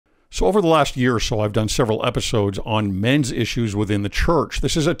So over the last year or so, I've done several episodes on men's issues within the church.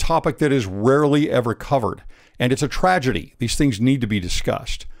 This is a topic that is rarely ever covered, and it's a tragedy. These things need to be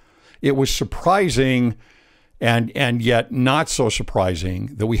discussed. It was surprising and yet not so surprising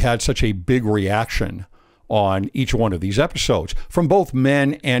that we had such a big reaction on each one of these episodes from both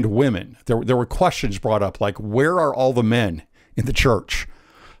men and women. There were questions brought up like, where are all the men in the church?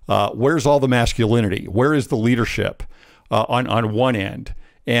 Where's all the masculinity? Where is the leadership on one end?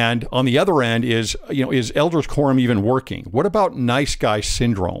 And on the other end is Elders Quorum even working? What about nice guy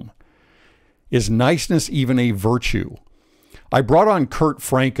syndrome? Is niceness even a virtue? I brought on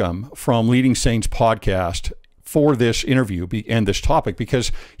Francom from Leading Saints podcast for this interview and this topic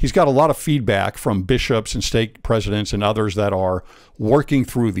because he's got a lot of feedback from bishops and stake presidents and others that are working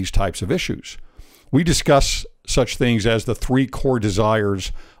through these types of issues. We discuss such things as the 3 core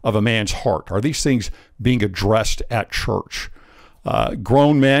desires of a man's heart. Are these things being addressed at church?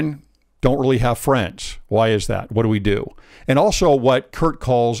 Grown men don't really have friends. Why is that? What do we do? And also what Kurt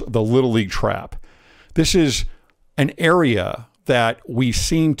calls the little league trap. This is an area that we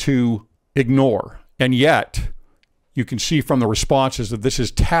seem to ignore. And yet you can see from the responses that this is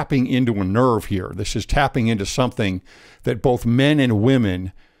tapping into a nerve here. This is tapping into something that both men and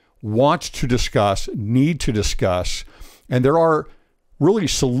women want to discuss, need to discuss. And there are really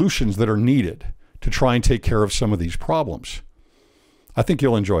solutions that are needed to try and take care of some of these problems. I think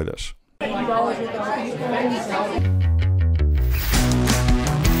you'll enjoy this. All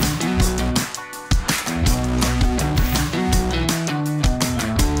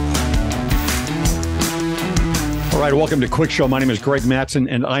right, welcome to Cwic Show. My name is Greg Mattson,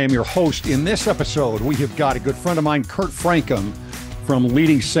 and I am your host. In this episode, we have got a good friend of mine, Kurt Francom from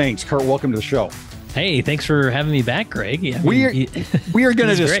Leading Saints. Kurt, welcome to the show. Hey, thanks for having me back, Greg. Yeah, we are going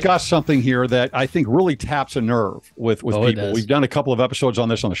to discuss something here that I think really taps a nerve with people. We've done a couple of episodes on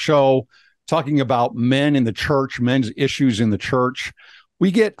this on the show, talking about men in the church, men's issues in the church.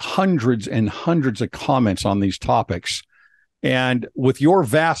 We get hundreds and hundreds of comments on these topics. And with your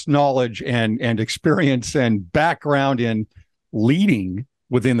vast knowledge and experience and background in leading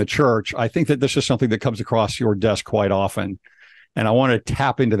within the church, I think that this is something that comes across your desk quite often. And I want to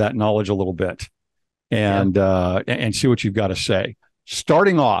tap into that knowledge a little bit and see what you've got to say.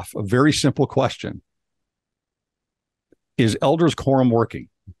 Starting off, a very simple question. Is Elders Quorum working?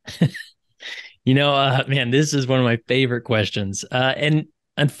 Man, this is one of my favorite questions. And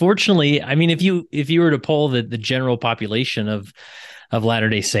unfortunately, I mean, if you were to poll the general population of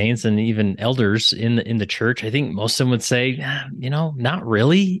Latter-day Saints and even elders in the church, I think most of them would say, not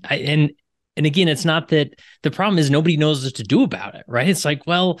really. And again, it's not that the problem is nobody knows what to do about it, right? It's like,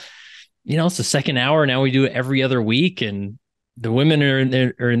 well, it's the second hour. Now we do it every other week, and the women are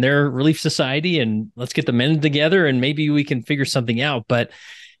in their relief society, and let's get the men together and maybe we can figure something out. But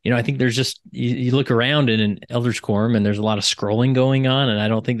I think there's just, you look around in an Elders Quorum and there's a lot of scrolling going on. And I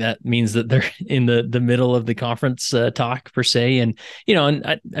don't think that means that they're in the middle of the conference talk per se. And,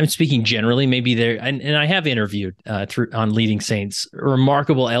 I'm speaking generally, maybe they're, and I have interviewed on Leading Saints,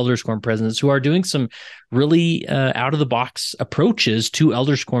 remarkable Elders Quorum presidents who are doing some really out of the box approaches to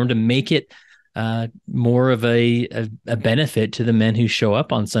Elders Quorum to make it more of a benefit to the men who show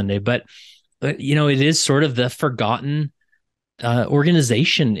up on Sunday. But, it is sort of the forgotten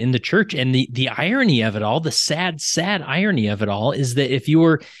organization in the church. And the irony of it all, the sad irony of it all, is that if you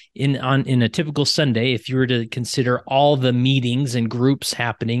were in a typical Sunday, if you were to consider all the meetings and groups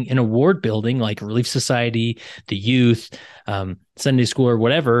happening in a ward building like Relief Society, the youth, Sunday school, or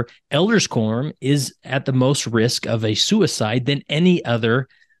whatever, Elders Quorum is at the most risk of a suicide than any other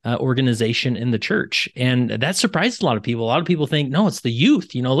organization in the church. And that surprises a lot of people. A lot of people think, no, it's the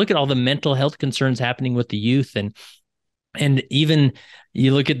youth. Look at all the mental health concerns happening with the youth. And even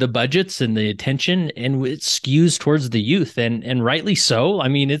you look at the budgets and the attention, and it skews towards the youth, and rightly so. I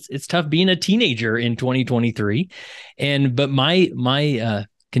mean, it's tough being a teenager in 2023. But my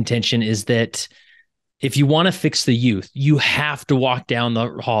contention is that if you want to fix the youth, you have to walk down the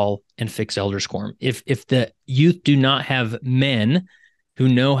hall and fix Elders Quorum. If the youth do not have men who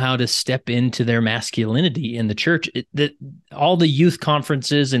know how to step into their masculinity in the church, all the youth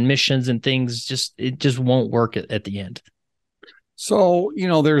conferences and missions and things it just won't work at the end. So,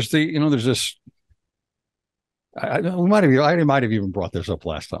 there's this, I might have even brought this up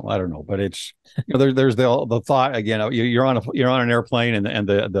last time. I don't know, but it's, there's the thought again, you're on an airplane and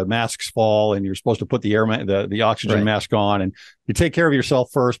the masks fall and you're supposed to put the oxygen mask on, and you take care of yourself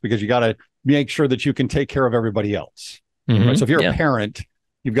first because you got to make sure that you can take care of everybody else. Mm-hmm. Right? So if you're a parent,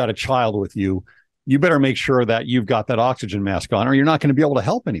 you've got a child with you, you better make sure that you've got that oxygen mask on, or you're not going to be able to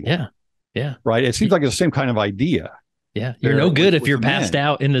help anyone. Yeah. Right. It seems like it's the same kind of idea. Yeah. You're no good if you're passed men.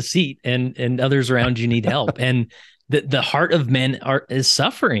 out in the seat and others around you need help. And the heart of men is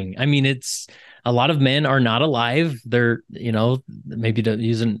suffering. I mean, it's a lot of men are not alive. They're, maybe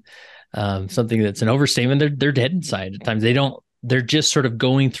using something that's an overstatement. They're dead inside at times. They're just sort of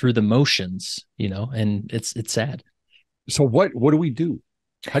going through the motions, and it's sad. So what do we do?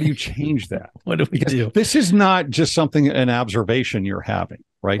 How do you change that? What do we do? This is not just an observation you're having,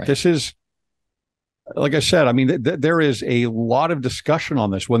 right? This is, like I said, I mean, there is a lot of discussion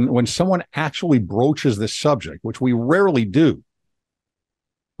on this when someone actually broaches this subject, which we rarely do,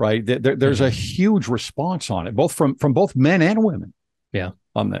 right? There's a huge response on it, both from both men and women. Yeah.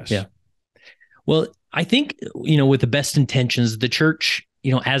 On this. Yeah. Well, I think, with the best intentions, the church,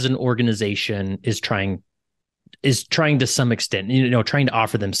 as an organization is trying to some extent, trying to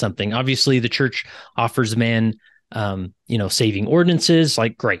offer them something. Obviously, the church offers men, saving ordinances.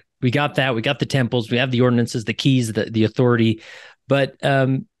 Like, great, we got that. We got the temples. We have the ordinances, the keys, the authority. But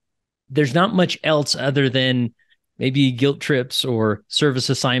there's not much else other than maybe guilt trips or service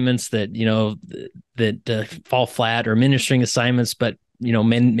assignments that fall flat, or ministering assignments. But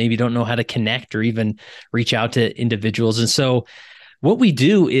men maybe don't know how to connect or even reach out to individuals. And so, what we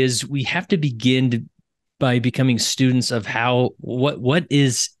do is we have to begin by becoming students of what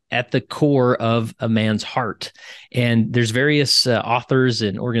is at the core of a man's heart. And there's various authors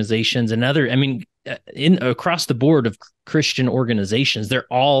and organizations and across the board of Christian organizations, they're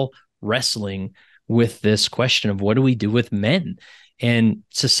all wrestling with this question of what do we do with men? And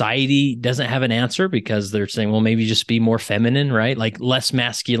society doesn't have an answer because they're saying, well, maybe just be more feminine, right? Like less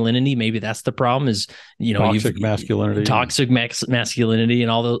masculinity. Maybe that's the problem is, toxic masculinity and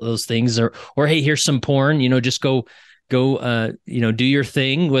all those things. Or hey, here's some porn, just go, do your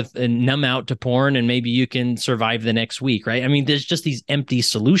thing and numb out to porn and maybe you can survive the next week, right? I mean, there's just these empty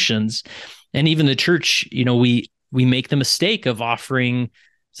solutions. And even the church, we make the mistake of offering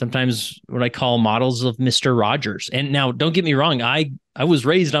sometimes what I call models of Mr. Rogers. And now don't get me wrong. I was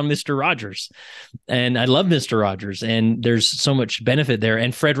raised on Mr. Rogers and I love Mr. Rogers and there's so much benefit there.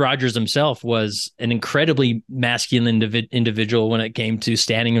 And Fred Rogers himself was an incredibly masculine individual when it came to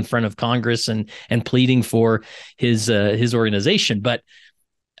standing in front of Congress and pleading for his organization. But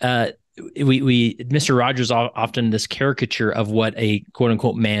Mr. Rogers often this caricature of what a quote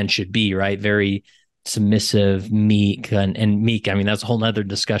unquote man should be, right? Very submissive, meek, and meek. I mean, that's a whole nother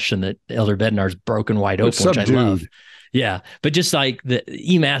discussion that Elder Bednar's broken wide open, which I love. Yeah. But just like the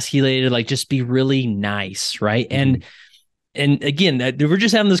emasculated, like just be really nice. Right. Mm-hmm. And again, we're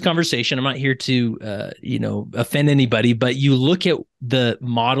just having this conversation. I'm not here to, offend anybody, but you look at the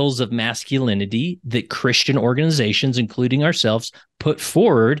models of masculinity that Christian organizations, including ourselves, put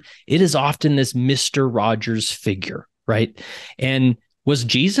forward. It is often this Mr. Rogers figure. Right. And was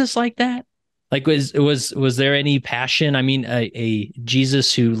Jesus like that? Like, was there any passion? I mean, a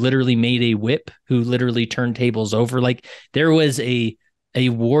Jesus who literally made a whip, who literally turned tables over. Like there was a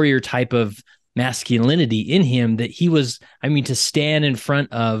warrior type of masculinity in him that he was, to stand in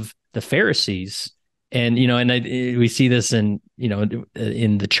front of the Pharisees. And, we see this in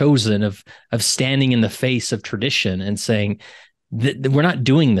The Chosen of standing in the face of tradition and saying that we're not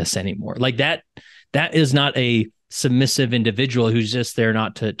doing this anymore. Like that is not a submissive individual who's just there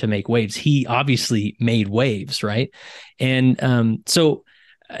not to make waves. He obviously made waves, right? And so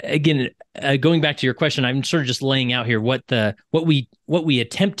again, going back to your question, I'm sort of just laying out here what we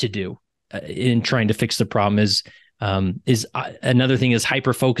attempt to do in trying to fix the problem is another thing is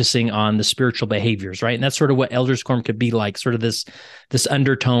hyper focusing on the spiritual behaviors, right? And that's sort of what Elders Quorum could be like, sort of this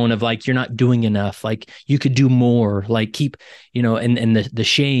undertone of like you're not doing enough, like you could do more, like keep and the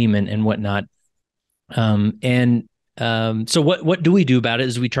shame and whatnot. So what do we do about it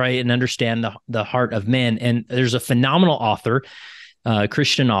is we try and understand the heart of men. And there's a phenomenal author,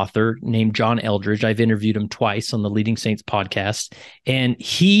 Christian author named John Eldredge. I've interviewed him twice on the Leading Saints podcast, and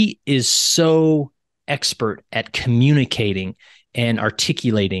he is so expert at communicating and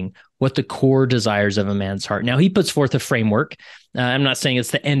articulating what the core desires of a man's heart. Now he puts forth a framework. I'm not saying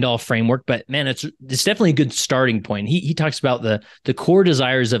it's the end all framework, but man, it's definitely a good starting point. He talks about the core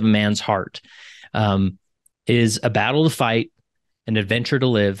desires of a man's heart. Is a battle to fight, an adventure to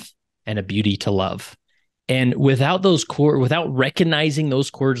live, and a beauty to love. And without recognizing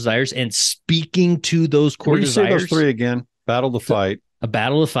those core desires and speaking to those core desires. Say those three again. Battle to fight. A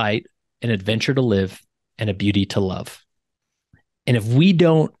battle to fight, an adventure to live, and a beauty to love. And if we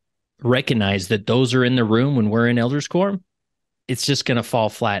don't recognize that those are in the room when we're in Elders Quorum, it's just going to fall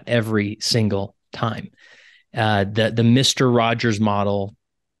flat every single time. The Mr. Rogers model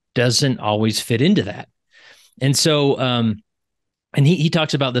doesn't always fit into that. And so And he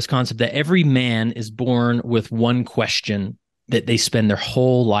talks about this concept that every man is born with one question that they spend their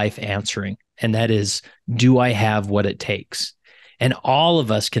whole life answering. And that is, do I have what it takes? And all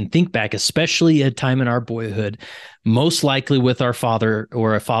of us can think back, especially a time in our boyhood, most likely with our father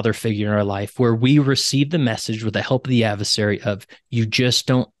or a father figure in our life, where we received the message with the help of the adversary of, you just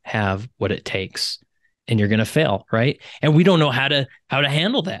don't have what it takes and you're going to fail, right? And we don't know how to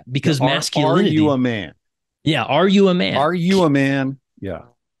handle that, because masculinity. Are you a man? Yeah. Are you a man? Are you a man? Yeah.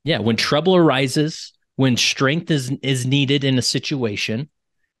 Yeah. When trouble arises, when strength is needed in a situation,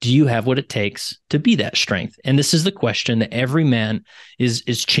 do you have what it takes to be that strength? And this is the question that every man is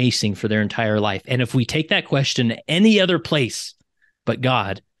chasing for their entire life. And if we take that question to any other place but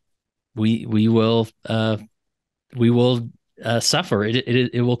God, we will suffer.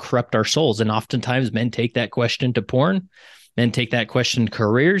 It will corrupt our souls. And oftentimes men take that question to porn, men take that question to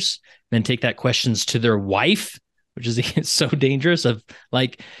careers, men take that questions to their wife, which is so dangerous. Of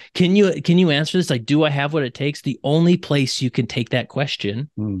like, can you answer this? Like, do I have what it takes? The only place you can take that question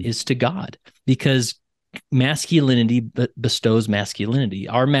is to God, because masculinity bestows masculinity.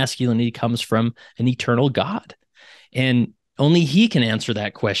 Our masculinity comes from an eternal God, and only He can answer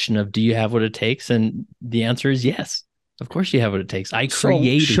that question of, do you have what it takes? And the answer is yes. Of course you have what it takes. I created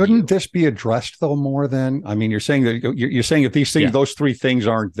you. Shouldn't this be addressed though more then? I mean, you're saying that these things, those three things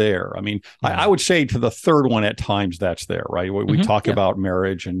aren't there. I mean, I would say to the third one at times that's there, right? We talk about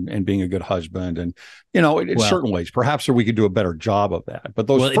marriage and being a good husband, and in certain ways, perhaps we could do a better job of that. But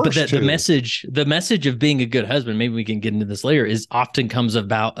those first two, the message of being a good husband, maybe we can get into this later, is often comes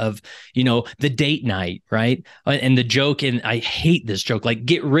about of the date night, right? And the joke, and I hate this joke. Like,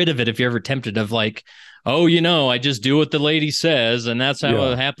 get rid of it if you're ever tempted of like, oh, I just do what the lady says, and that's how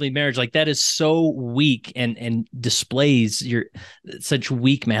a happily marriage. Like, that is so weak and displays such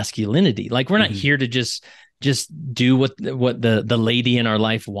weak masculinity. Like, we're not here to just do what the lady in our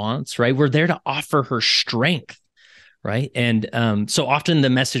life wants, right? We're there to offer her strength, right? And so often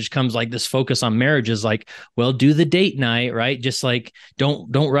the message comes like this focus on marriage is like, well, do the date night, right? Just like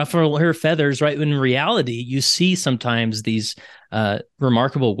don't ruffle her feathers, right? When in reality, you see sometimes these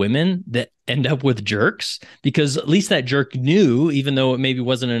remarkable women that end up with jerks, because at least that jerk knew, even though it maybe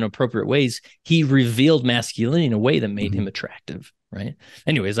wasn't in appropriate ways, he revealed masculinity in a way that made him attractive, right?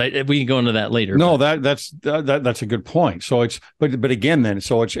 Anyways, we can go into that later. No, that's a good point. So but again, then,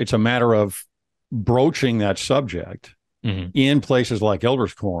 so it's a matter of broaching that subject in places like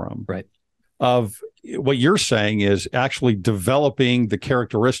Elders Quorum, right? Of what you're saying is actually developing the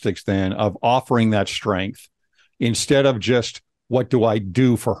characteristics then of offering that strength, instead of just, what do I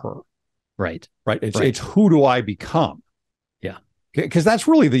do for her? Right. It's who do I become? Yeah. Because that's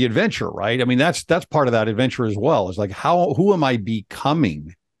really the adventure, right? I mean, that's part of that adventure as well. Is like, who am I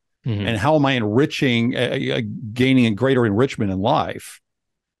becoming, and how am I enriching, gaining a greater enrichment in life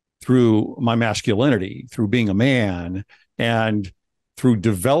through my masculinity, through being a man, and through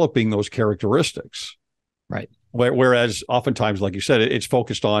developing those characteristics. Right. Whereas oftentimes, like you said, it's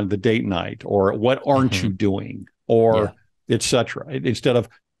focused on the date night, or what aren't you doing, or et cetera. Instead of,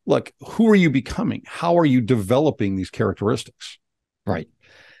 look, who are you becoming? How are you developing these characteristics? Right.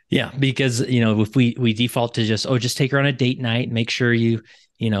 Yeah. Because, if we default to just take her on a date night, make sure you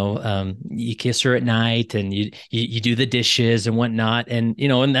kiss her at night, and you do the dishes and whatnot. And,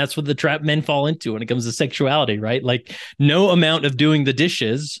 and that's what the trap men fall into when it comes to sexuality, right? Like, no amount of doing the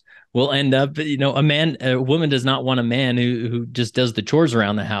dishes will end up, a woman does not want a man who just does the chores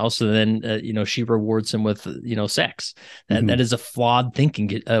around the house, and then, she rewards him with, sex. That is a flawed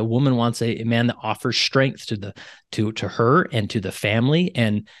thinking. A woman wants a man that offers strength to her and to the family,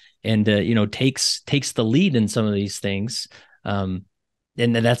 and takes the lead in some of these things.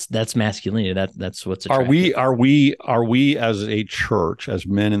 And that's masculinity. That's what's attractive. Are we as a church, as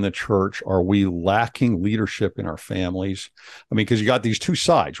men in the church, are we lacking leadership in our families? I mean, because you got these two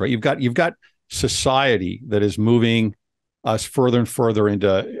sides, right? You've got society that is moving us further and further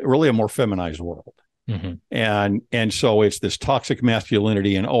into really a more feminized world, and so it's this toxic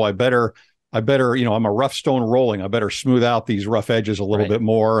masculinity, and I better, I'm a rough stone rolling, I better smooth out these rough edges a little bit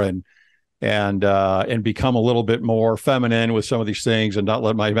more, and become a little bit more feminine with some of these things, and not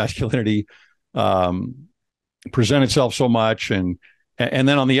let my masculinity present itself so much. And then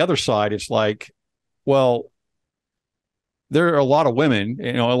on the other side, it's like, well, there are a lot of women,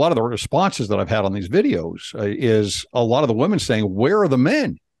 a lot of the responses that I've had on these videos is a lot of the women saying, where are the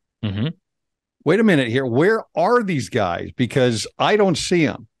men? Wait a minute here. Where are these guys? Because I don't see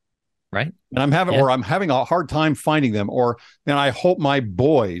them. Right. And I'm having a hard time finding them, and I hope my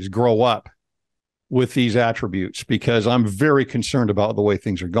boys grow up with these attributes, because I'm very concerned about the way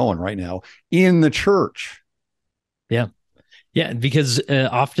things are going right now in the church. Yeah. Yeah, because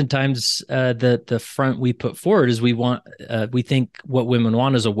oftentimes the front we put forward is we think what women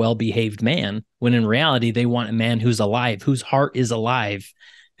want is a well-behaved man, when in reality they want a man who's alive, whose heart is alive,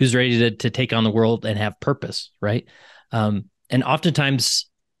 who's ready to take on the world and have purpose, right? And oftentimes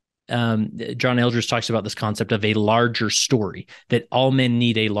John Elders talks about this concept of a larger story, that all men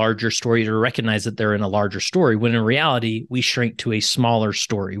need a larger story to recognize that they're in a larger story, when in reality, we shrink to a smaller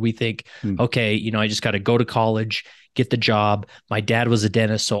story. We think, okay, I just got to go to college, get the job. My dad was a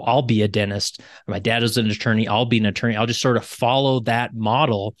dentist, so I'll be a dentist. My dad is an attorney, I'll be an attorney. I'll just sort of follow that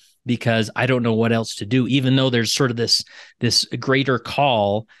model because I don't know what else to do, even though there's sort of this greater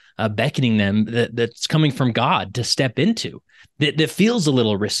call beckoning them that's coming from God to step into. That feels a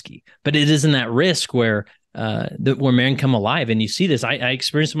little risky, but it isn't that risk where men come alive. And you see this. I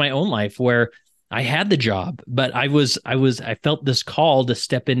experienced in my own life where I had the job, but I felt this call to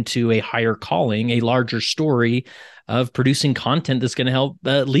step into a higher calling, a larger story of producing content that's going to help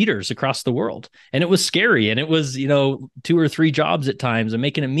leaders across the world. And it was scary, and it was 2 or 3 jobs at times and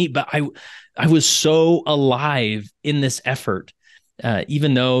making it meet. But I was so alive in this effort.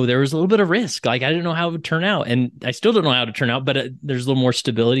 Even though there was a little bit of risk, like I didn't know how it would turn out, and I still don't know how to turn out, but there's a little more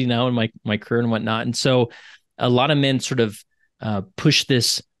stability now in my career and whatnot. And so a lot of men sort of push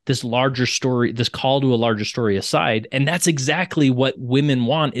this larger story, this call to a larger story aside. And that's exactly what women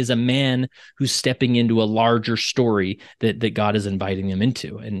want, is a man who's stepping into a larger story that God is inviting them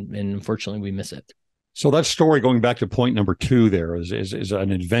into. And unfortunately we miss it. So that story, going back to point number 2 there, is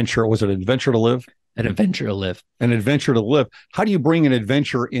an adventure. Was it an adventure to live? An adventure to live. An adventure to live. How do you bring an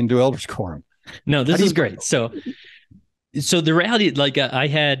adventure into Elders Quorum? No, this is great. So the reality, like I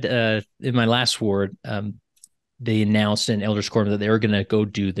had in my last ward, they announced in Elders Quorum that they were going to go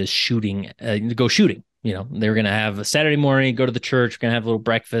do this shooting, go shooting. They were going to have a Saturday morning, go to the church, going to have a little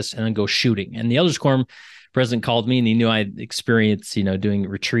breakfast, and then go shooting. And the Elders Quorum president called me, and he knew I'd experienced, doing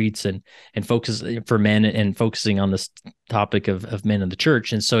retreats and focus for men and focusing on this topic of men in the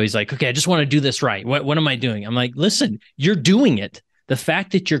church. And so he's like, okay, I just want to do this right. What am I doing? I'm like, listen, you're doing it. The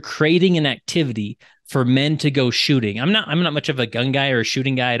fact that you're creating an activity for men to go shooting. I'm not much of a gun guy or a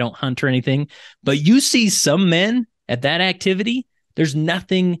shooting guy. I don't hunt or anything, but you see some men at that activity, there's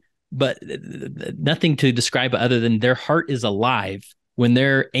nothing to describe other than their heart is alive when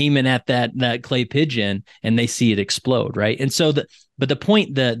they're aiming at that clay pigeon and they see it explode, right? And so but the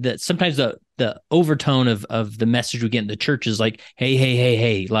point that sometimes the overtone of the message we get in the church is like,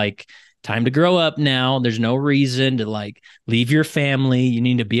 hey, like, time to grow up now. There's no reason to like leave your family. You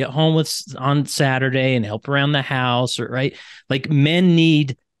need to be at home on Saturday and help around the house, right? Like, men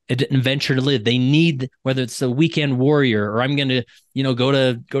need an adventure to live. They need, whether it's the weekend warrior, or I'm going to,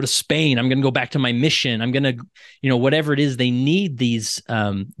 go to Spain. I'm going to go back to my mission. I'm going to, whatever it is, they need this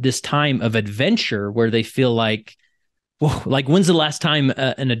time of adventure where they feel like, whoa, like, when's the last time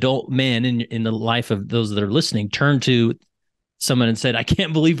an adult man in the life of those that are listening turned to someone and said, I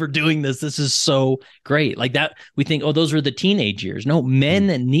can't believe we're doing this. This is so great. Like that, we think, oh, those were the teenage years. No, men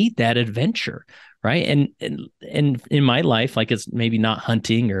need that adventure. Right. And in my life, like, it's maybe not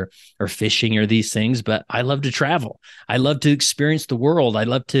hunting or fishing or these things, but I love to travel. I love to experience the world. I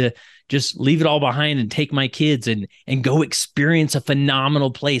love to just leave it all behind and take my kids and go experience a phenomenal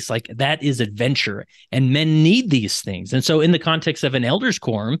place. Like, that is adventure, and men need these things. And so in the context of an Elders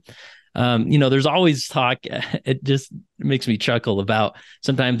Quorum, there's always talk. It just makes me chuckle about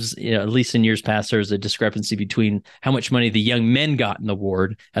sometimes, at least in years past, there's a discrepancy between how much money the young men got in the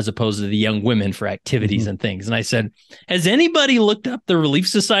ward as opposed to the young women for activities and things. And I said, has anybody looked up the Relief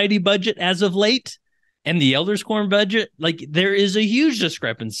Society budget as of late and the Elders Quorum budget? Like, there is a huge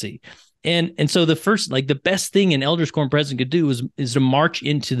discrepancy. And so the best thing an Elders Quorum president could do is to march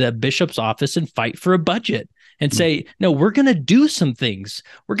into the bishop's office and fight for a budget. And say, no, we're going to do some things.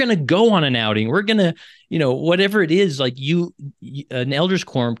 We're going to go on an outing. We're going to, whatever it is, like an Elders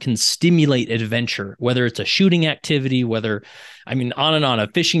Quorum can stimulate adventure, whether it's a shooting activity, on and on, a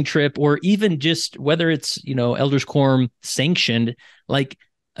fishing trip, or even just whether it's, Elders Quorum sanctioned, like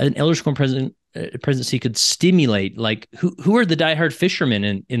an Elders Quorum presidency could stimulate, like, who are the diehard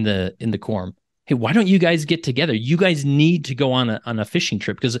fishermen in the quorum? Hey, why don't you guys get together? You guys need to go on a fishing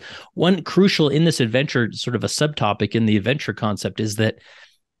trip, because one crucial in this adventure, sort of a subtopic in the adventure concept, is that,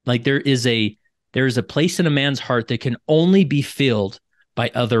 like, there is a place in a man's heart that can only be filled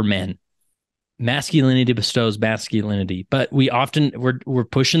by other men. Masculinity bestows masculinity, but we're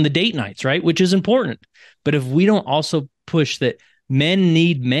pushing the date nights, right? Which is important. But if we don't also push that men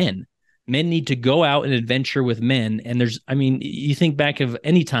need men, men need to go out and adventure with men. And you think back of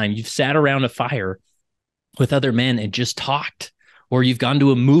any time you've sat around a fire with other men and just talked, or you've gone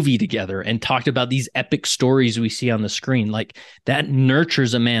to a movie together and talked about these epic stories we see on the screen. Like that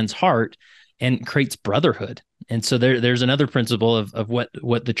nurtures a man's heart and creates brotherhood. And so there's another principle of what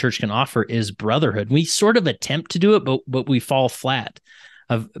the church can offer is brotherhood. We sort of attempt to do it, but we fall flat.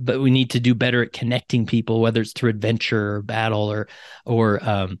 But we need to do better at connecting people, whether it's through adventure or battle or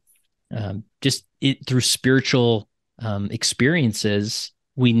just through spiritual experiences.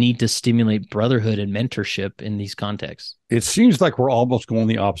 We need to stimulate brotherhood and mentorship in these contexts. It seems like we're almost going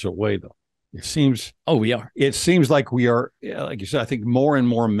the opposite way, though. It seems. Oh, we are. It seems like we are, like you said, I think more and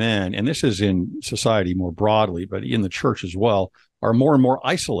more men, and this is in society more broadly, but in the church as well, are more and more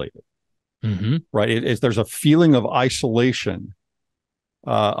isolated. Mm-hmm. Right? There's a feeling of isolation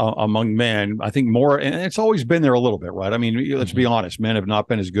among men. I think more, and it's always been there a little bit, right? I mean, let's be honest, men have not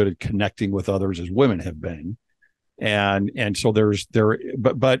been as good at connecting with others as women have been. And so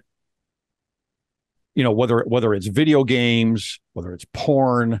but you know, whether it's video games, whether it's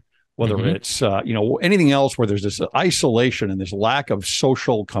porn, whether it's anything else where there's this isolation and this lack of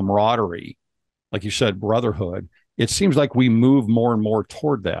social camaraderie, like you said, brotherhood, it seems like we move more and more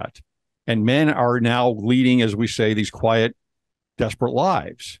toward that. And men are now leading, as we say, these quiet, desperate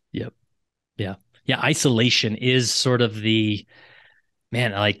lives. Yep. Yeah. Isolation is sort of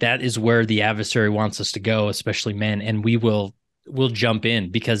like that is where the adversary wants us to go, especially men. And we'll jump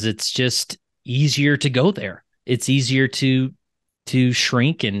in because it's just easier to go there. It's easier to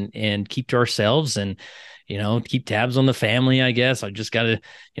shrink and keep to ourselves and, keep tabs on the family, I guess. I just gotta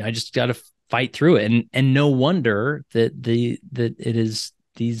fight through it. And no wonder that it is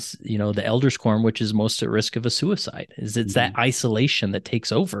these, the Elders Quorum, which is most at risk of a suicide, it's that isolation that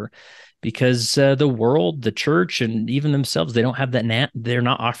takes over because the world, the church, and even themselves, they don't have they're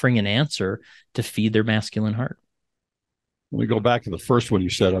not offering an answer to feed their masculine heart. When we go back to the first one, you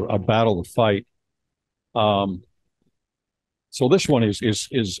said a battle to fight. So this one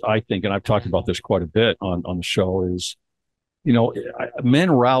is I think, and I've talked about this quite a bit on the show, is,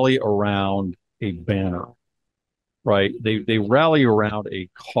 men rally around a banner, right? They rally around a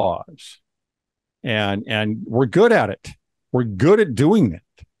cause, and we're good at it. We're good at doing that.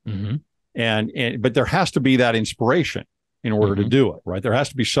 Mm-hmm. But there has to be that inspiration in order to do it, right? There has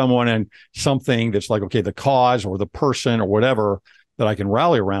to be someone and something that's like, okay, the cause or the person or whatever that I can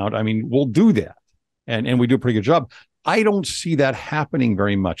rally around. I mean, we'll do that. And we do a pretty good job. I don't see that happening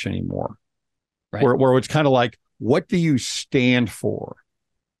very much anymore. Right. Where it's kind of like, what do you stand for?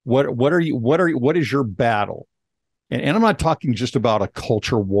 What is your battle? And I'm not talking just about a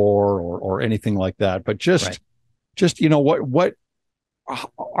culture war or anything like that, but just what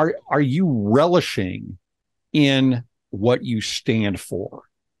are you relishing in what you stand for?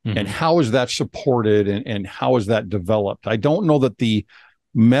 Mm-hmm. And how is that supported and how is that developed? I don't know that the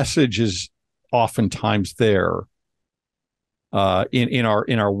message is oftentimes there in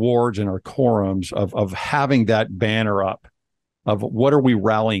our wards and our quorums of having that banner up of what are we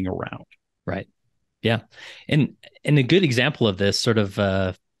rallying around. Right. Yeah. And a good example of this sort of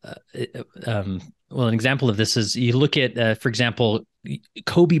an example of this is you look at for example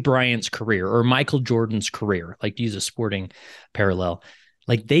Kobe Bryant's career or Michael Jordan's career, like to use a sporting parallel.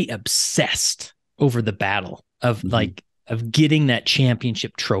 Like they obsessed over the battle of of getting that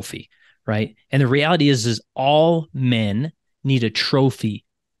championship trophy. Right. And the reality is all men need a trophy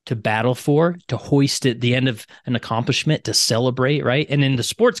to battle for, to hoist at the end of an accomplishment, to celebrate. Right. And in the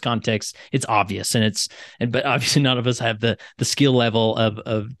sports context, it's obvious. But obviously none of us have the skill level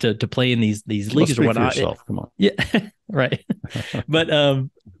to play in these leagues or whatnot. Come on. Yeah. Right. But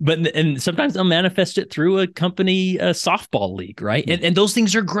sometimes they'll manifest it through a company softball league. Right. Mm-hmm. And those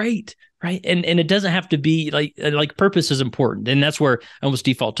things are great. Right. And it doesn't have to be like purpose is important. And that's where I almost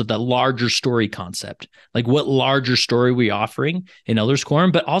default to the larger story concept. Like what larger story are we offering in Elders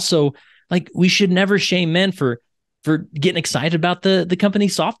Quorum? But also like we should never shame men for getting excited about the company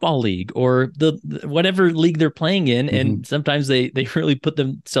softball league or the whatever league they're playing in. Mm-hmm. And sometimes they really put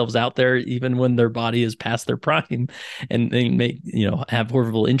themselves out there even when their body is past their prime and they may, have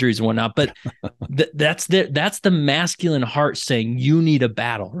horrible injuries and whatnot. But that's the masculine heart saying you need a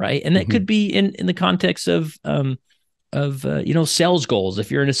battle, right? And that could be in the context of sales goals,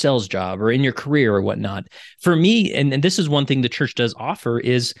 if you're in a sales job or in your career or whatnot. For me, and this is one thing the church does offer,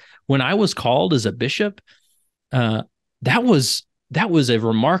 is when I was called as a bishop, that was a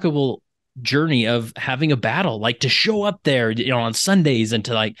remarkable journey of having a battle, like to show up there, on Sundays and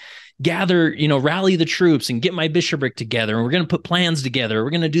to like gather, rally the troops and get my bishopric together. And we're going to put plans together. We're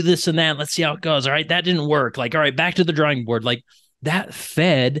going to do this and that. Let's see how it goes. All right. That didn't work. Like, all right, back to the drawing board. Like that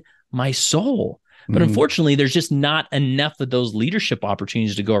fed my soul. But unfortunately, there's just not enough of those leadership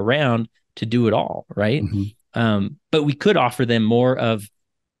opportunities to go around to do it all. Right. Mm-hmm. But we could offer them more of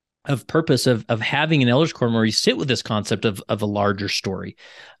purpose of having an elders quorum where you sit with this concept of a larger story.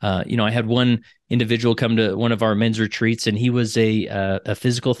 I had one individual come to one of our men's retreats, and he was a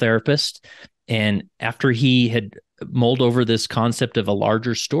physical therapist. And after he had mulled over this concept of a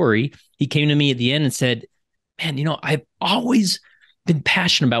larger story, he came to me at the end and said, man, I've always been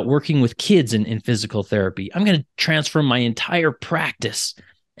passionate about working with kids in physical therapy. I'm going to transfer my entire practice.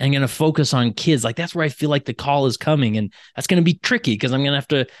 I'm going to focus on kids. Like, that's where I feel like the call is coming. And that's going to be tricky because I'm going to have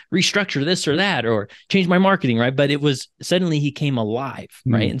to restructure this or that or change my marketing, right? But it was suddenly he came alive,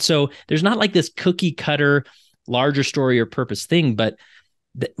 right? And so there's not like this cookie cutter, larger story or purpose thing, but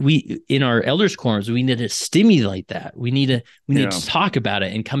we, in our elders quorums, we need to stimulate that. We need to talk about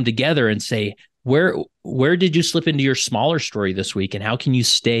it and come together and say, where did you slip into your smaller story this week? And how can you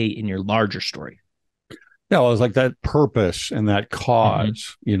stay in your larger story? Yeah, well, it's like that purpose and that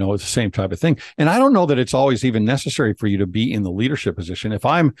cause, it's the same type of thing. And I don't know that it's always even necessary for you to be in the leadership position. If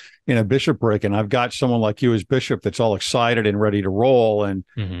I'm in a bishopric and I've got someone like you as bishop that's all excited and ready to roll and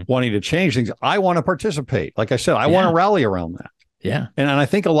wanting to change things, I want to participate. Like I said, I want to rally around that. Yeah. And I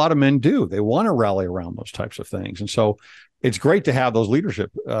think a lot of men do. They want to rally around those types of things. And so it's great to have those leadership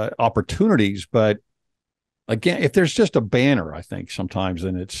opportunities. But again, if there's just a banner, I think sometimes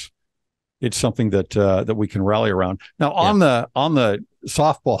then it's something that we can rally around. Now on the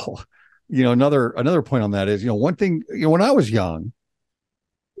softball, another point on that is, one thing, when I was young,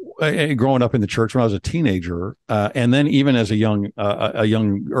 growing up in the church, when I was a teenager, and then even as a young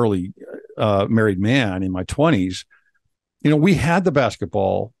early married man in my 20s, we had the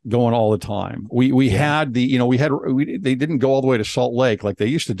basketball going all the time. We had they didn't go all the way to Salt Lake like they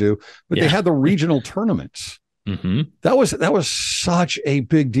used to do, but they had the regional tournaments. That was such a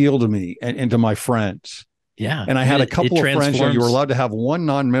big deal to me and to my friends. Yeah. And I had a couple of friends, you were allowed to have one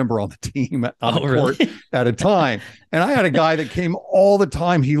non-member on the team on the court at a time. And I had a guy that came all the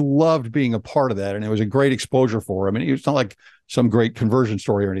time. He loved being a part of that. And it was a great exposure for him. And it's not like some great conversion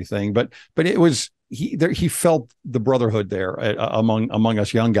story or anything, but it was, he felt the brotherhood there among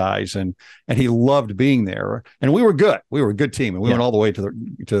us young guys, and he loved being there. And we were good. We were a good team, and we went all the way to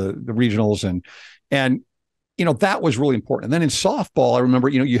the regionals, and that was really important. And then in softball, I remember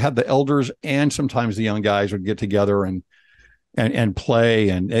you had the elders and sometimes the young guys would get together and play,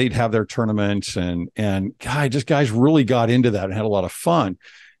 and they'd have their tournaments, and guys really got into that and had a lot of fun.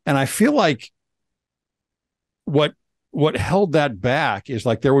 And I feel like what held that back is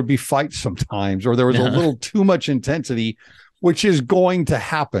like there would be fights sometimes, or there was a little too much intensity, which is going to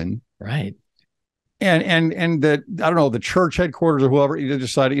happen. Right. And that, I don't know, the church headquarters or whoever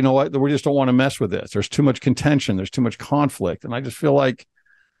decided, you know what, we just don't want to mess with this. There's too much contention. There's too much conflict. And I just feel like,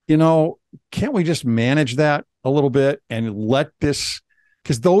 can't we just manage that a little bit and let this,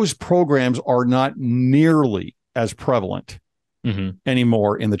 because those programs are not nearly as prevalent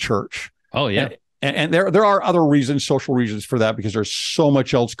anymore in the church. Oh, yeah. And there are other reasons, social reasons for that, because there's so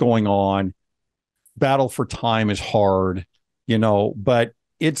much else going on. Battle for time is hard, but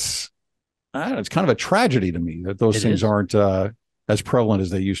it's kind of a tragedy to me that those things aren't as prevalent as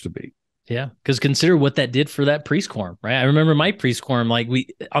they used to be. Yeah, because consider what that did for that priest quorum, right? I remember my priest quorum, like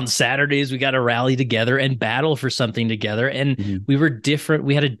on Saturdays, we got to rally together and battle for something together. And we were different.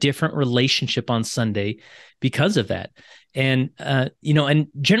 We had a different relationship on Sunday because of that. And, and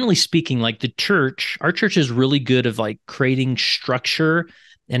generally speaking, like our church is really good of like creating structure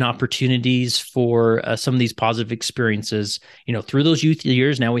and opportunities for some of these positive experiences, through those youth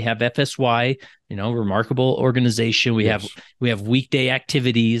years. Now we have FSY, remarkable organization. We have weekday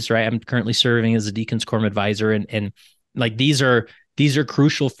activities, right? I'm currently serving as a Deacons Quorum advisor, and like these are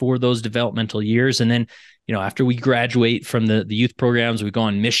crucial for those developmental years. And then, after we graduate from the youth programs, we go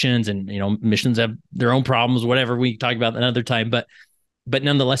on missions, and, missions have their own problems, whatever, we talk about another time, but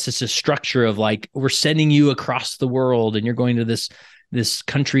nonetheless, it's a structure of like, we're sending you across the world and you're going to this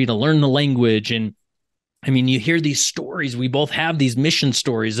country to learn the language. And I mean, you hear these stories. We both have these mission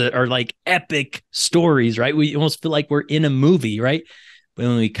stories that are like epic stories, right? We almost feel like we're in a movie, right? But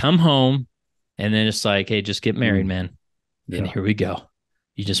when we come home, and then it's like, hey, just get married, man. Yeah. And here we go.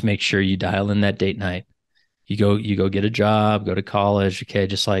 You just make sure you dial in that date night. You go get a job, go to college. Okay.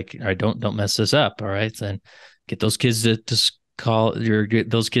 Just like, all right, don't mess this up. All right. Then get those kids to get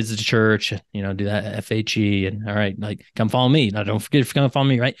those kids to church, do that FHE, and all right, like, come follow me. Now, don't forget to come follow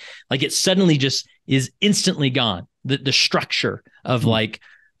me, right? Like, it suddenly just is instantly gone. The structure of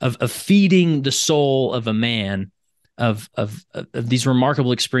of feeding the soul of a man of these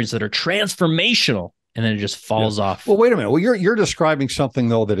remarkable experiences that are transformational, and then it just falls off. Well, wait a minute. Well, you're describing something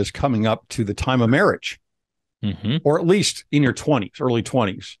though that is coming up to the time of marriage, or at least in your 20s, early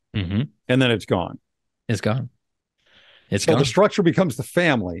 20s, and then it's gone. It's gone. It's So gone. the structure becomes the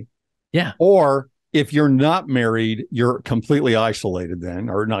family. Yeah. Or if you're not married, you're completely isolated then,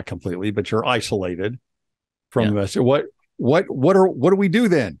 or not completely, but you're isolated from the mess. What do we do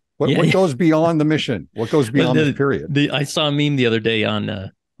then? What goes beyond the mission? What goes beyond this period? I saw a meme the other day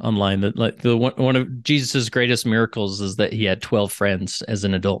on online that like one of Jesus's greatest miracles is that he had 12 friends as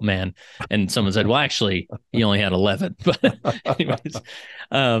an adult man, and someone said, well, actually, he only had 11. But anyways,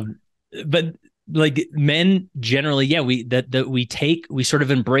 but like men generally, we sort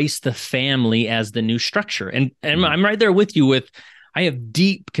of embrace the family as the new structure, and I'm right there with you with. I have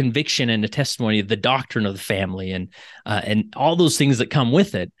deep conviction and a testimony of the doctrine of the family and all those things that come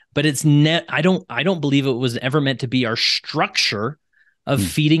with it. But it's I don't believe it was ever meant to be our structure of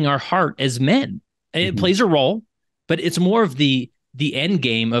feeding our heart as men. It plays a role, but it's more of the end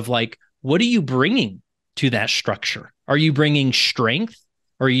game of like, what are you bringing to that structure? Are you bringing strength,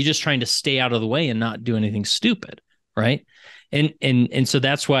 or are you just trying to stay out of the way and not do anything stupid, right? And so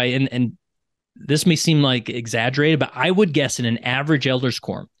that's why and this may seem like exaggerated, but I would guess in an average elders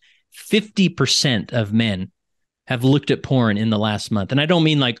quorum, 50% of men have looked at porn in the last month. And I don't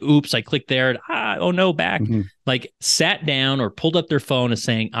mean like, oops, I clicked there. Oh no, back. Like sat down or pulled up their phone and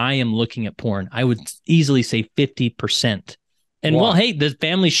saying, I am looking at porn. I would easily say 50%. And well, hey, the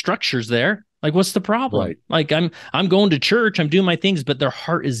family structure's there. Like, what's the problem? Right. Like I'm going to church, I'm doing my things, but their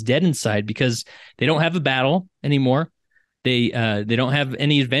heart is dead inside because they don't have a battle anymore. They don't have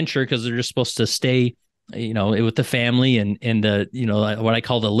any adventure because they're just supposed to stay, with the family and what I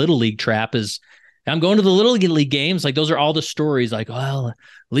call the little league trap is I'm going to the little league games. Like those are all the stories like, well, at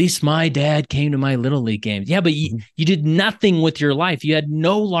least my dad came to my little league games. Yeah, but you did nothing with your life. You had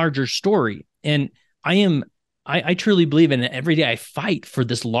no larger story. And I truly believe in it. Every day I fight for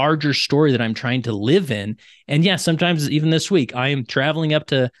this larger story that I'm trying to live in. And yeah, sometimes even this week I am traveling up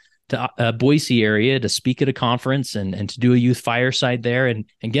to Boise area to speak at a conference and to do a youth fireside there. And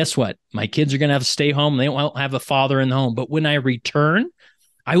guess what? My kids are going to have to stay home. They won't have a father in the home. But when I return,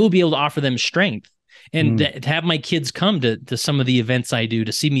 I will be able to offer them strength and to have my kids come to some of the events I do,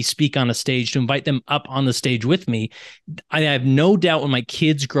 to see me speak on a stage, to invite them up on the stage with me. I have no doubt when my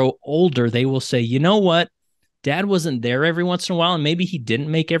kids grow older, they will say, you know what? Dad wasn't there every once in a while, and maybe he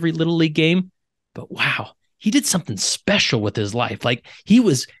didn't make every little league game, but wow, he did something special with his life. Like he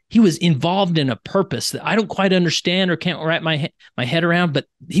was involved in a purpose that I don't quite understand or can't wrap my head around, but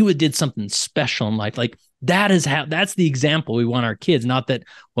he did something special in life. Like that's the example we want our kids. Not that,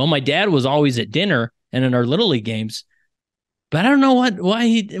 well, my dad was always at dinner and in our little league games, but I don't know what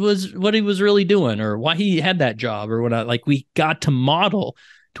he was really doing or why he had that job or what. Like we got to model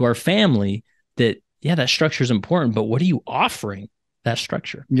to our family that, yeah, that structure is important, but what are you offering that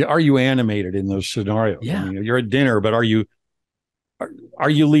structure? Yeah, are you animated in those scenarios? Yeah, I mean, you're at dinner, but are you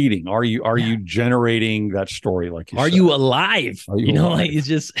leading? Are you generating that story? Like you are said? you alive? Are you alive? Like it's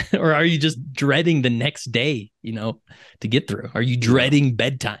just, or are you just dreading the next day? To get through. Are you dreading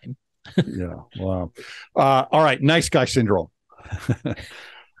bedtime? Yeah. Wow. All right. Nice guy syndrome.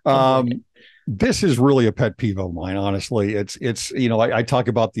 This is really a pet peeve of mine. Honestly, it's I talk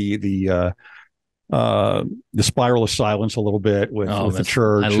about the spiral of silence a little bit with the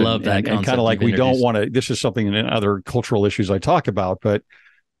church. I love that concept. And kind of like we don't want to. This is something in other cultural issues I talk about, but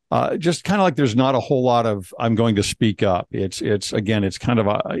just kind of like there's not a whole lot of I'm going to speak up. It's kind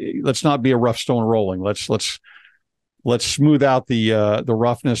of let's not be a rough stone rolling. Let's smooth out the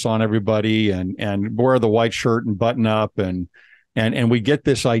roughness on everybody and wear the white shirt and button up and we get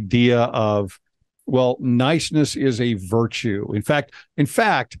this idea of, well, niceness is a virtue. In fact,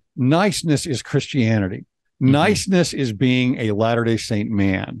 niceness is Christianity. Niceness is being a Latter-day Saint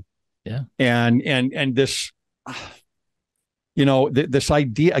man. Yeah. And this, this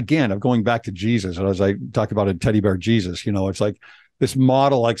idea again of going back to Jesus, as I talk about in Teddy Bear Jesus, it's like this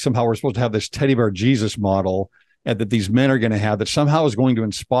model, like somehow we're supposed to have this Teddy Bear Jesus model and that these men are going to have that somehow is going to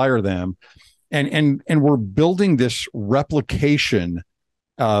inspire them. And we're building this replication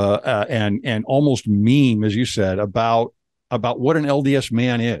and almost meme, as you said, about what an LDS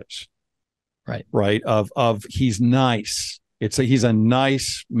man is. Right. Of he's nice. He's a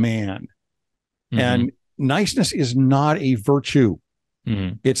nice man. And niceness is not a virtue.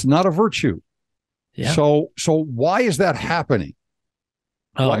 It's not a virtue. Yeah. So why is that happening?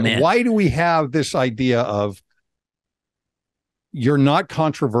 Why do we have this idea of you're not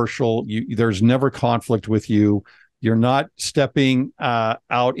controversial? There's never conflict with you. You're not stepping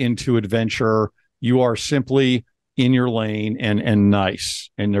out into adventure. You are simply in your lane and nice,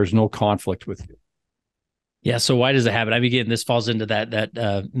 and there's no conflict with you. Yeah. So why does it happen? I mean, this falls into that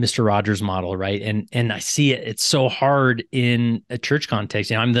Mr. Rogers model, right? And I see it. It's so hard in a church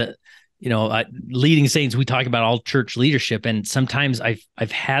context. I'm the leading saints, we talk about all church leadership. And sometimes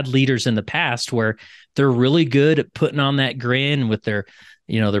I've had leaders in the past where they're really good at putting on that grin with their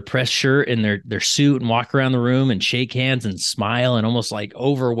press shirt and their suit and walk around the room and shake hands and smile and almost like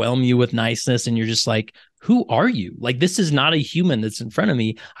overwhelm you with niceness. And you're just like, who are you? Like, this is not a human that's in front of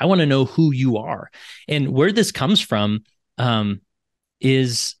me. I want to know who you are. And where this comes from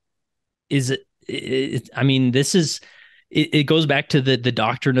is it goes back to the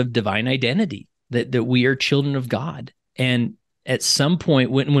doctrine of divine identity, that we are children of God. And at some point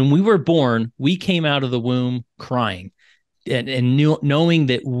when we were born, we came out of the womb crying and knowing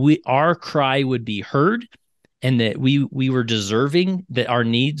that our cry would be heard and that we were deserving, that our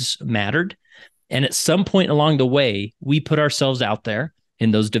needs mattered. And at some point along the way, we put ourselves out there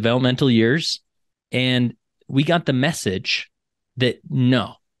in those developmental years, and we got the message that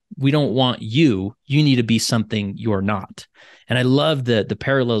no, we don't want you. You need to be something you're not. And I love the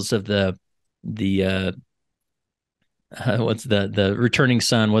parallels of the what's the returning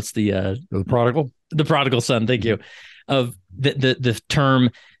son? What's the prodigal? The prodigal son. Thank you. Of the term,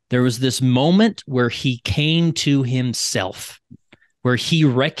 there was this moment where he came to himself, where he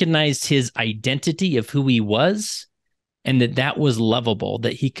recognized his identity of who he was, and that was lovable,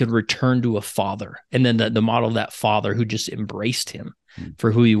 that he could return to a father. And then the model of that father who just embraced him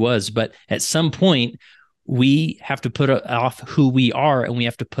for who he was. But at some point, we have to put off who we are, and we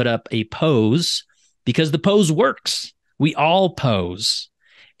have to put up a pose, because the pose works. We all pose.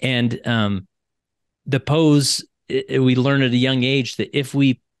 And the pose, we learn at a young age that if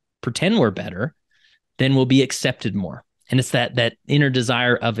we pretend we're better, then we'll be accepted more. And it's that inner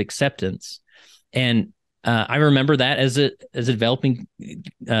desire of acceptance. And I remember that as a developing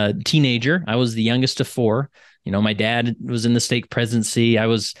teenager. I was the youngest of four. My dad was in the stake presidency. I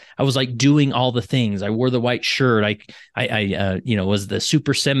was like doing all the things. I wore the white shirt. I was the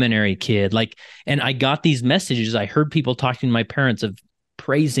super seminary kid. And I got these messages. I heard people talking to my parents of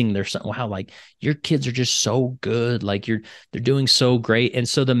praising their son. Wow, like, your kids are just so good. Like, they're doing so great. And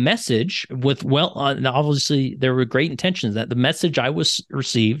so the message obviously there were great intentions. That the message I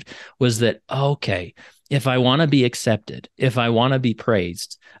received was that, okay, if I want to be accepted, if I want to be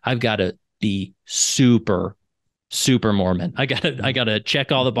praised, I've got to be super Mormon. I gotta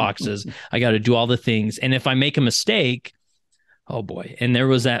check all the boxes. I got to do all the things. And if I make a mistake, oh boy. And there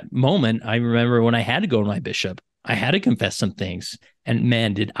was that moment, I remember, when I had to go to my bishop, I had to confess some things. And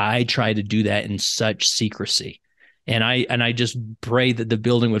man, did I try to do that in such secrecy. And I just prayed that the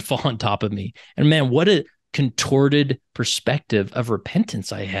building would fall on top of me. And man, what a contorted perspective of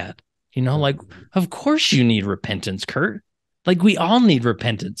repentance I had. Like, of course you need repentance, Kurt. Like, we all need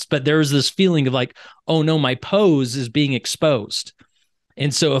repentance. But there was this feeling of like, oh no, my pose is being exposed.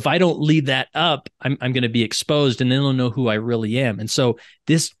 And so if I don't leave that up, I'm going to be exposed, and then they'll know who I really am. And so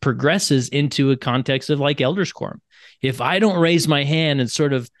this progresses into a context of like Elders Quorum. If I don't raise my hand and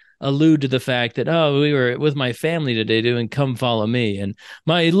sort of allude to the fact that, oh, we were with my family today doing Come Follow Me, and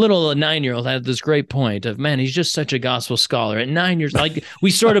my little 9-year-old had this great point of, man, he's just such a gospel scholar at 9 years. Like, we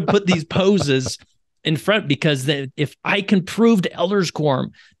sort of put these poses in front, because if I can prove to Elders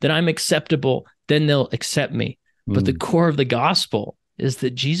Quorum that I'm acceptable, then they'll accept me. But the core of the gospel is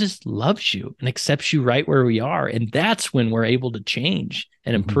that Jesus loves you and accepts you right where we are. And that's when we're able to change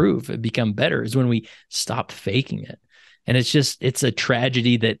and improve and become better, is when we stop faking it. And it's a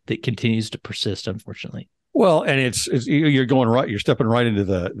tragedy that continues to persist, unfortunately. Well, and it's you're going right. You're stepping right into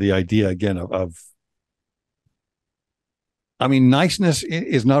the idea again of I mean, niceness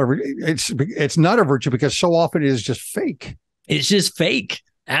is not it's not a virtue, because so often it is just fake. It's just fake.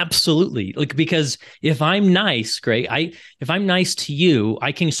 Absolutely. Like, because if I'm nice, Greg, if I'm nice to you,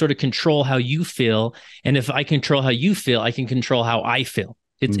 I can sort of control how you feel. And if I control how you feel, I can control how I feel.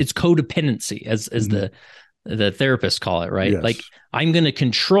 It's codependency, as the therapists call it, right? Yes. Like, I'm going to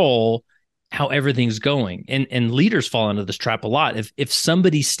control how everything's going. And leaders fall into this trap a lot. If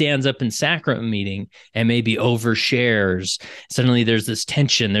somebody stands up in sacrament meeting and maybe overshares, suddenly there's this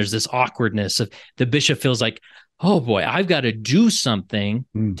tension, there's this awkwardness of the bishop feels like, oh boy, I've got to do something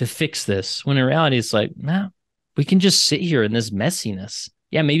to fix this. When in reality, it's like, nah, we can just sit here in this messiness.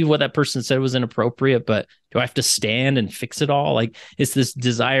 Yeah, maybe what that person said was inappropriate, but do I have to stand and fix it all? Like, it's this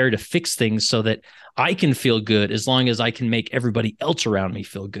desire to fix things so that I can feel good, as long as I can make everybody else around me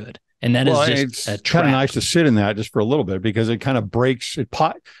feel good. And that is just a trap. Kind of nice to sit in that just for a little bit, because it kind of breaks, it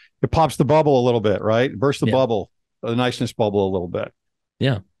pops the bubble a little bit, right? It bursts the bubble, the niceness bubble a little bit.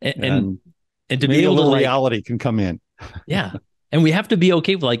 Yeah. And to be able a little to reality can come in. Yeah. And we have to be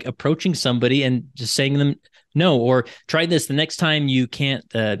okay with like approaching somebody and just saying to them, no, or try this the next time you can't,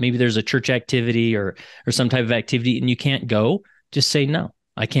 maybe there's a church activity or some type of activity and you can't go, just say, no,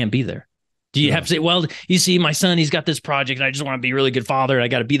 I can't be there. Do you have to say, well, you see, my son, he's got this project, and I just want to be a really good father. I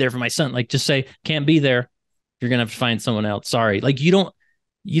got to be there for my son. Like, just say, can't be there. You're going to have to find someone else. Sorry. Like, you don't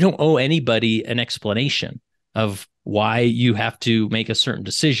owe anybody an explanation of why you have to make a certain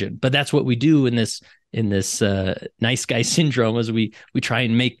decision. But that's what we do in this nice guy syndrome, is we try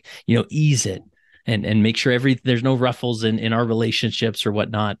and make, ease it and make sure there's no ruffles in our relationships or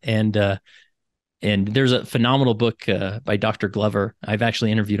whatnot. And there's a phenomenal book by Dr. Glover. I've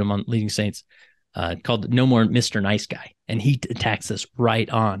actually interviewed him on Leading Saints, called No More Mr. Nice Guy. And he attacks this right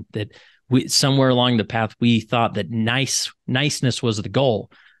on, that we somewhere along the path, we thought that niceness was the goal,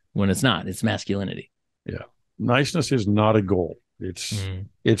 when it's not. It's masculinity. Yeah. Niceness is not a goal.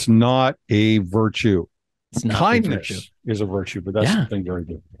 It's not a virtue. It's not Kindness is a virtue, but that's something very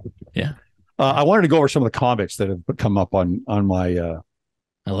good. Yeah. I wanted to go over some of the comments that have come up on my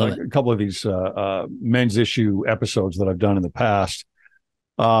I love it. A couple of these men's issue episodes that I've done in the past,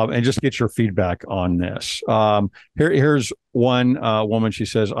 and just get your feedback on this. Here's one woman. She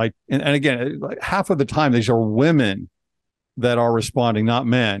says, and again, like half of the time, these are women that are responding, not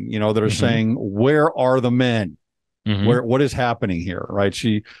men, that are saying, where are the men? What is happening here? Right.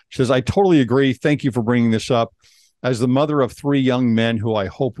 She says, I totally agree. Thank you for bringing this up. As the mother of 3 young men who I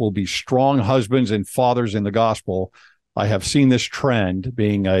hope will be strong husbands and fathers in the gospel, I have seen this trend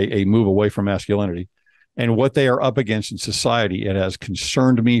being a move away from masculinity and what they are up against in society. It has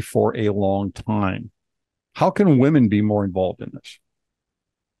concerned me for a long time. How can women be more involved in this?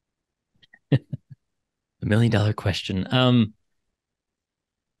 $1 million question.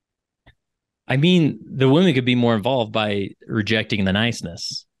 I mean, the women could be more involved by rejecting the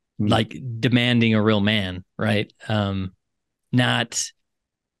niceness, like demanding a real man, right?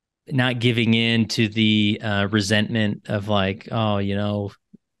 Not giving in to the resentment of like,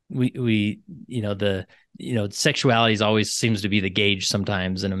 sexuality always seems to be the gauge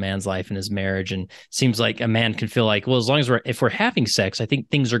sometimes in a man's life and his marriage. And seems like a man can feel like, well, as long as if we're having sex, I think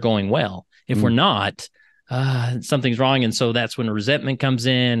things are going well. If we're not, something's wrong. And so that's when resentment comes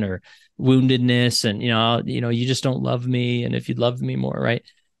in, or woundedness, and, you just don't love me. And if you'd love me more, right?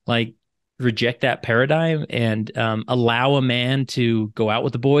 Like, reject that paradigm and allow a man to go out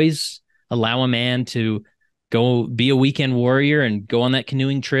with the boys, allow a man to go be a weekend warrior and go on that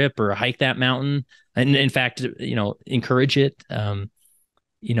canoeing trip or hike that mountain. And in fact, encourage it.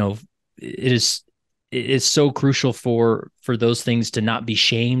 It is so crucial for those things to not be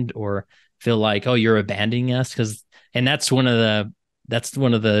shamed or feel like, oh, you're abandoning us. And that's one of the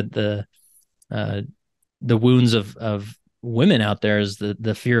wounds of women out there, is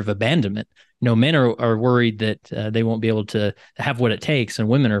the fear of abandonment. Men are worried that they won't be able to have what it takes, and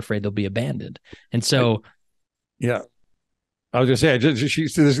women are afraid they'll be abandoned. And so, yeah, I was gonna say,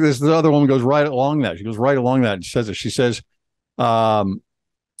 this other woman goes right along that. She goes right along that and says it. She says,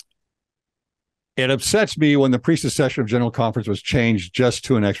 it upsets me when the priestess session of General Conference was changed just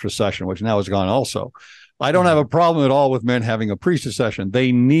to an extra session, which now is gone also. I don't have a problem at all with men having a priestess session.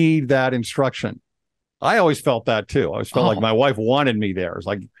 They need that instruction. I always felt that too. I always felt like my wife wanted me there. It's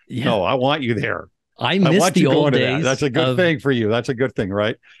like, no, I want you there. I miss the old days. That's a good thing for you. That's a good thing,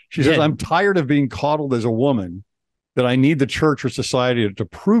 right? She says, I'm tired of being coddled as a woman, that I need the church or society to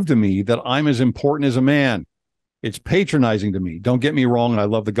prove to me that I'm as important as a man. It's patronizing to me. Don't get me wrong. I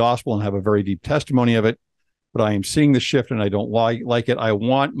love the gospel and have a very deep testimony of it, but I am seeing the shift and I don't like it. I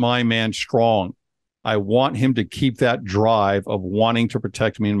want my man strong. I want him to keep that drive of wanting to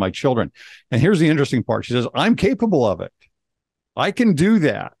protect me and my children. And here's the interesting part. She says, I'm capable of it. I can do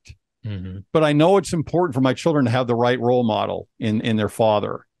that. But I know it's important for my children to have the right role model in their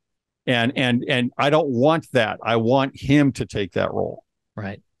father. And I don't want that. I want him to take that role.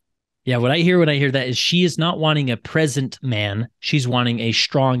 Right. Yeah. What I hear that is, she is not wanting a present man. She's wanting a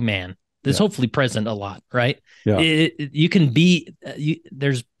strong man. That's hopefully present a lot, right? Yeah. You can be,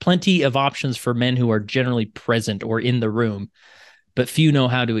 there's plenty of options for men who are generally present or in the room, but few know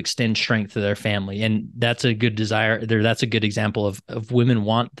how to extend strength to their family. And that's a good desire there. That's a good example of women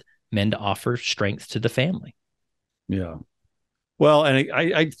want men to offer strength to the family. Yeah. Well, and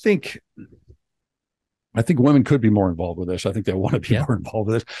I think women could be more involved with this. I think they want to be more involved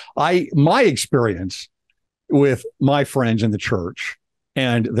with this. My experience with my friends in the church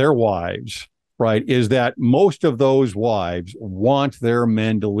and their wives, right, is that most of those wives want their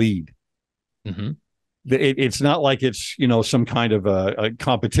men to lead. It's not like it's, some kind of a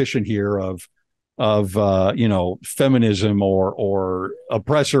competition here of feminism or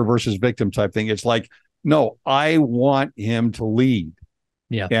oppressor versus victim type thing. It's like, no, I want him to lead.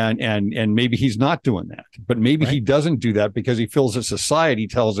 Yeah. And maybe he's not doing that, but maybe he doesn't do that because he feels that society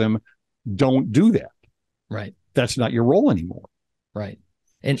tells him, don't do that. Right. That's not your role anymore. Right.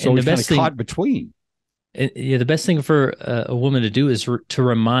 So and the he's kind best of thing, caught between. yeah, the best thing for a woman to do is to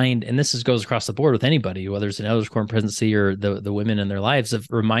remind, and goes across the board with anybody, whether it's an Elders Quorum presidency or the women in their lives, of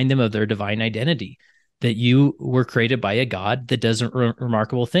remind them of their divine identity, that you were created by a God that does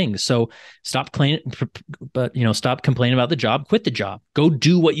remarkable things. So stop complaining about the job, quit the job, go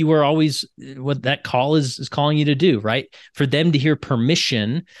do what you were always, what that call is calling you to do, right? For them to hear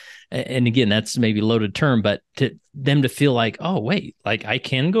permission. And again, that's maybe a loaded term, but to them to feel like, oh, wait, like I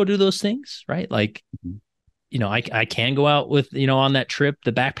can go do those things, right? Like, I can go out with, on that trip,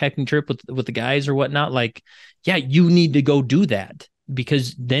 the backpacking trip with the guys or whatnot. Like, yeah, you need to go do that,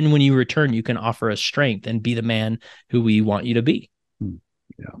 because then when you return, you can offer us strength and be the man who we want you to be.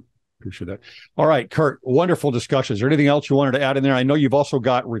 Yeah, appreciate that. All right, Kurt, wonderful discussion. Is there anything else you wanted to add in there? I know you've also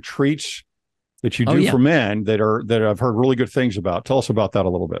got retreats that you do for men that I've heard really good things about. Tell us about that a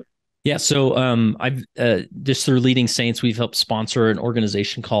little bit. Yeah, so I've just through Leading Saints, we've helped sponsor an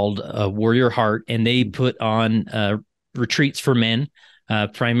organization called Warrior Heart, and they put on retreats for men.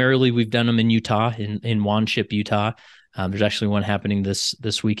 Primarily, we've done them in Utah, in Wanship, Utah. There's actually one happening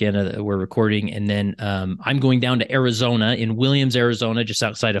this weekend we're recording, and then I'm going down to Arizona, in Williams, Arizona, just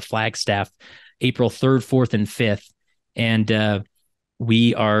outside of Flagstaff, April 3rd, 4th, and 5th, and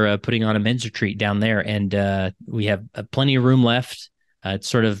we are putting on a men's retreat down there, and we have plenty of room left.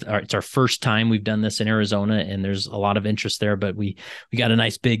 It's our first time we've done this in Arizona, and there's a lot of interest there, but we got a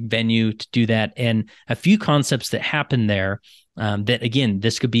nice big venue to do that. And a few concepts that happen there that, again,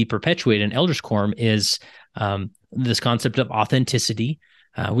 this could be perpetuated in Elders Quorum is this concept of authenticity.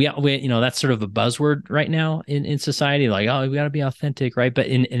 We that's sort of a buzzword right now in society, like, oh, we got to be authentic, right? But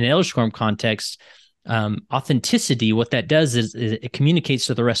in an Elders Quorum context, authenticity, what that does is it communicates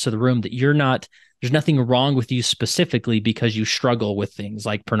to the rest of the room that there's nothing wrong with you specifically because you struggle with things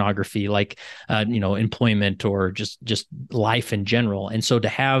like pornography, like employment, or just life in general. And so to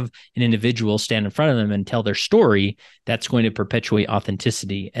have an individual stand in front of them and tell their story, that's going to perpetuate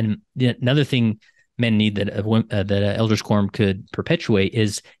authenticity. And another thing men need that Elders Quorum could perpetuate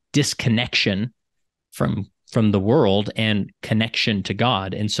is disconnection from the world and connection to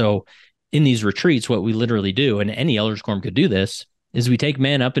God. And so in these retreats, what we literally do, and any Elders Quorum could do this, is we take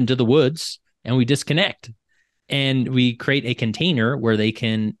men up into the woods and we disconnect, and we create a container where they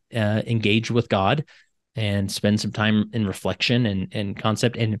can engage with God and spend some time in reflection and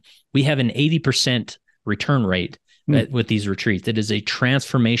concept. And we have an 80% return rate with these retreats. It is a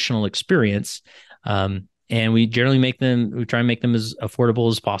transformational experience. And we generally try and make them as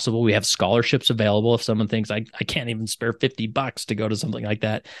affordable as possible. We have scholarships available. If someone thinks I can't even spare $50 to go to something like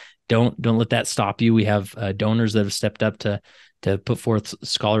that, don't let that stop you. We have donors that have stepped up to put forth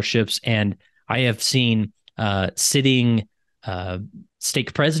scholarships. And I have seen sitting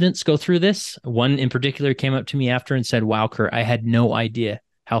stake presidents go through this. One in particular came up to me after and said, "Wow, Kurt, I had no idea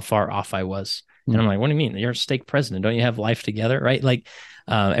how far off I was." And I'm like, "What do you mean? You're a stake president. Don't you have life together?" Right? Like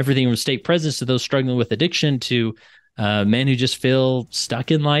everything from stake presidents to those struggling with addiction to men who just feel stuck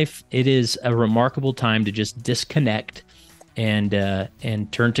in life. It is a remarkable time to just disconnect and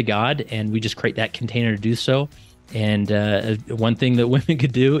turn to God. And we just create that container to do so. And one thing that women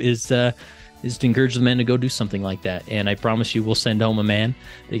could do is to encourage the men to go do something like that. And I promise you, we'll send home a man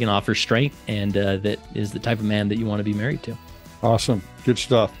that can offer strength and that is the type of man that you want to be married to. Awesome. Good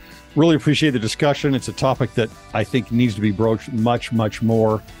stuff. Really appreciate the discussion. It's a topic that I think needs to be broached much, much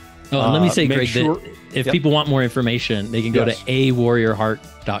more. Oh, and let me say, Greg, that if people want more information, they can go to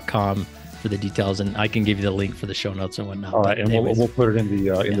awarriorheart.com for the details, and I can give you the link for the show notes and whatnot. All right, and we'll put it in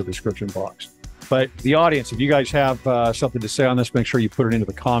the description box. But the audience, if you guys have something to say on this, make sure you put it into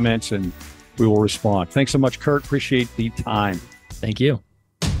the comments and we will respond. Thanks so much, Kurt. Appreciate the time. Thank you.